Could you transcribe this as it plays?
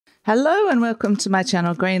Hello and welcome to my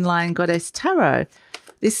channel, GreenLion Goddess Tarot.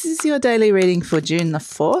 This is your daily reading for June the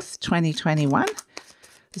 4th, 2021.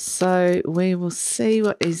 So we will see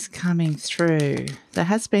what is coming through. There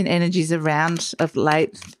has been energies around of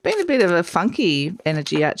late. It's been a bit of a funky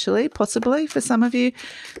energy actually, possibly for some of you,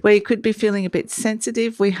 where you could be feeling a bit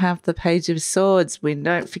sensitive. We have the Page of Swords. We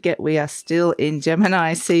don't forget we are still in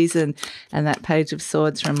Gemini season, and that Page of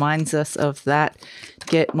Swords reminds us of that.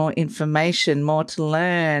 Get more information, more to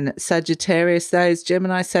learn. Sagittarius, those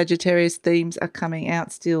Gemini Sagittarius themes are coming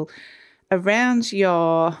out still around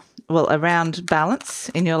around balance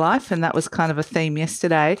in your life, and that was kind of a theme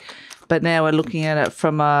yesterday, but now we're looking at it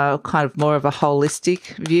from a kind of more of a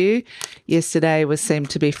holistic view. Yesterday seemed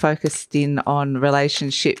to be focused in on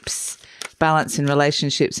relationships, balance in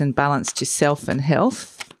relationships and balance to self and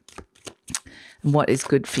health and what is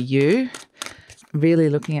good for you. Really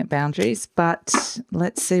looking at boundaries, but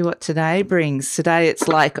let's see what today brings. Today it's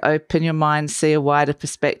like open your mind, see a wider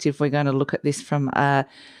perspective. We're going to look at this from an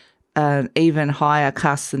even higher,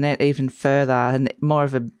 cast the net even further, and more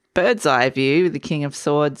of a bird's eye view. The King of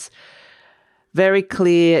Swords, very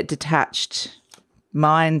clear, detached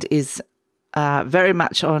mind is very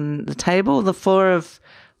much on the table. The Four of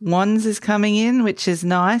Wands is coming in, which is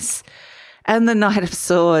nice, and the Knight of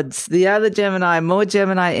Swords, the other Gemini, more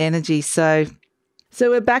Gemini energy. So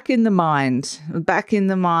we're back in the mind,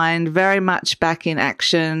 very much back in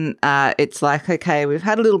action. It's like, okay, we've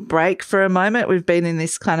had a little break for a moment. We've been in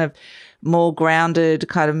this kind of more grounded,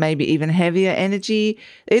 kind of maybe even heavier energy.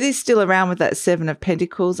 It is still around with that Seven of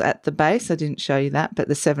Pentacles at the base. I didn't show you that, but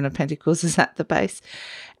the Seven of Pentacles is at the base.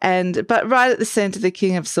 But right at the center, the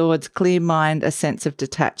King of Swords, clear mind, a sense of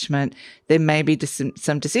detachment. There may be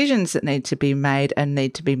some decisions that need to be made and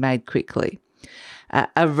need to be made quickly.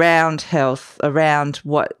 Around health, around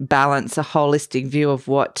what balance, a holistic view of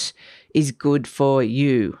what is good for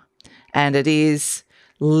you. And it is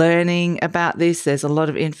learning about this. There's a lot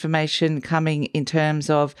of information coming in terms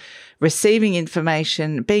of receiving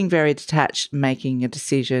information, being very detached, making a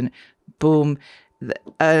decision. Boom.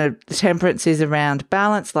 The Temperance is around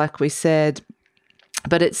balance, like we said,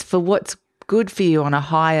 but it's for what's good for you on a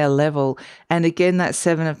higher level. And again, that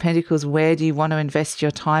Seven of Pentacles, where do you want to invest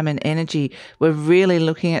your time and energy? We're really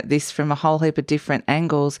looking at this from a whole heap of different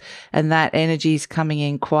angles, and that energy is coming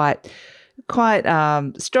in quite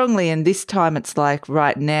strongly. And this time it's like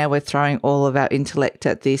right now we're throwing all of our intellect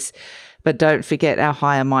at this, but don't forget our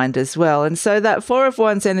higher mind as well. And so that Four of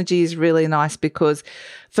Wands energy is really nice, because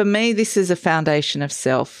for me, this is a foundation of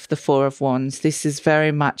self, the Four of Wands. This is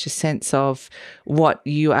very much a sense of what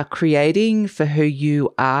you are creating for who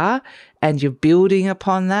you are, and you're building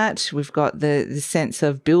upon that. We've got the sense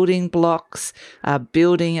of building blocks,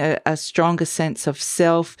 building a stronger sense of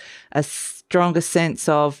self, a stronger sense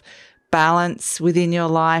of balance within your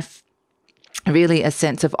life. Really a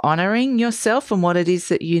sense of honoring yourself and what it is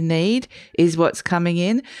that you need is what's coming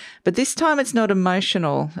in. But this time it's not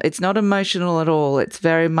emotional. It's not emotional at all. It's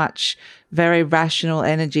very much very rational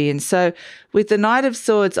energy. And so with the Knight of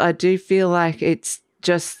Swords, I do feel like it's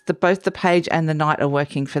just both the Page and the Knight are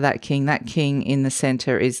working for that King. That King in the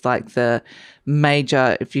center is like the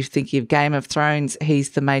major, if you think of Game of Thrones, he's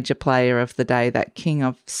the major player of the day, that King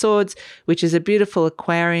of Swords, which is a beautiful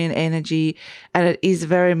Aquarian energy. And it is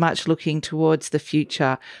very much looking towards the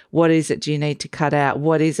future. What is it do you need to cut out?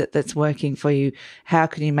 What is it that's working for you? How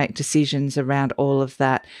can you make decisions around all of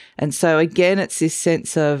that? And so again, it's this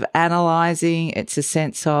sense of analyzing. It's a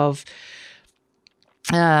sense of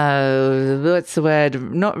what's the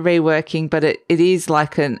word? Not reworking, but it is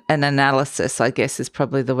like an analysis, I guess is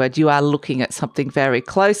probably the word. You are looking at something very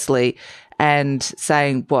closely and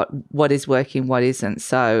saying what is working, what isn't.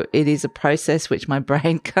 So it is a process, which my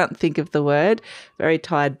brain can't think of the word. Very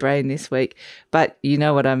tired brain this week, but you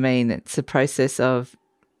know what I mean. It's a process of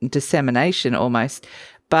dissemination almost.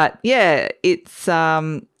 But yeah, it's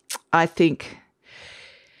I think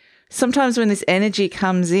sometimes when this energy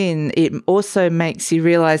comes in, it also makes you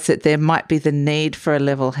realize that there might be the need for a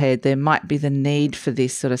level head. There might be the need for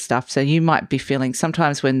this sort of stuff. So you might be feeling,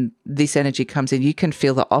 sometimes when this energy comes in, you can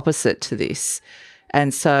feel the opposite to this.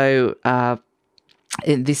 And so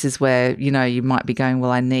this is where, you know, you might be going,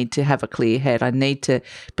 well, I need to have a clear head. I need to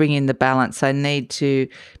bring in the balance. I need to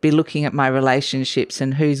be looking at my relationships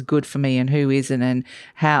and who's good for me and who isn't, and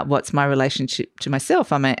what's my relationship to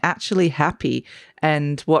myself. Am I actually happy?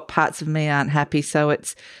 And what parts of me aren't happy? So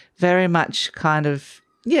it's very much kind of,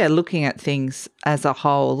 looking at things as a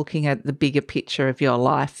whole, looking at the bigger picture of your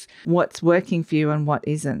life, what's working for you and what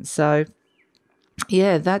isn't. So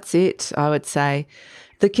that's it, I would say.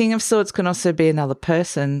 The King of Swords can also be another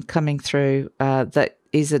person coming through that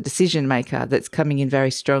is a decision maker that's coming in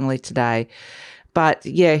very strongly today. But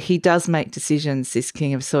yeah, he does make decisions, this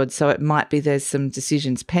King of Swords. So it might be there's some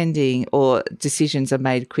decisions pending, or decisions are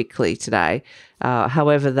made quickly today.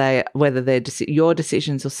 However, whether they're your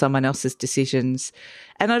decisions or someone else's decisions.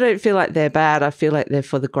 And I don't feel like they're bad. I feel like they're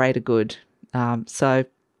for the greater good.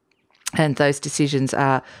 And those decisions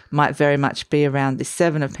might very much be around the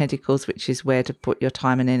Seven of Pentacles, which is where to put your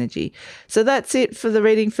time and energy. So that's it for the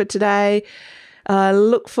reading for today.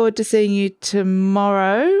 Look forward to seeing you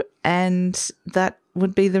tomorrow, and that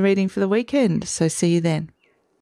would be the reading for the weekend. So see you then.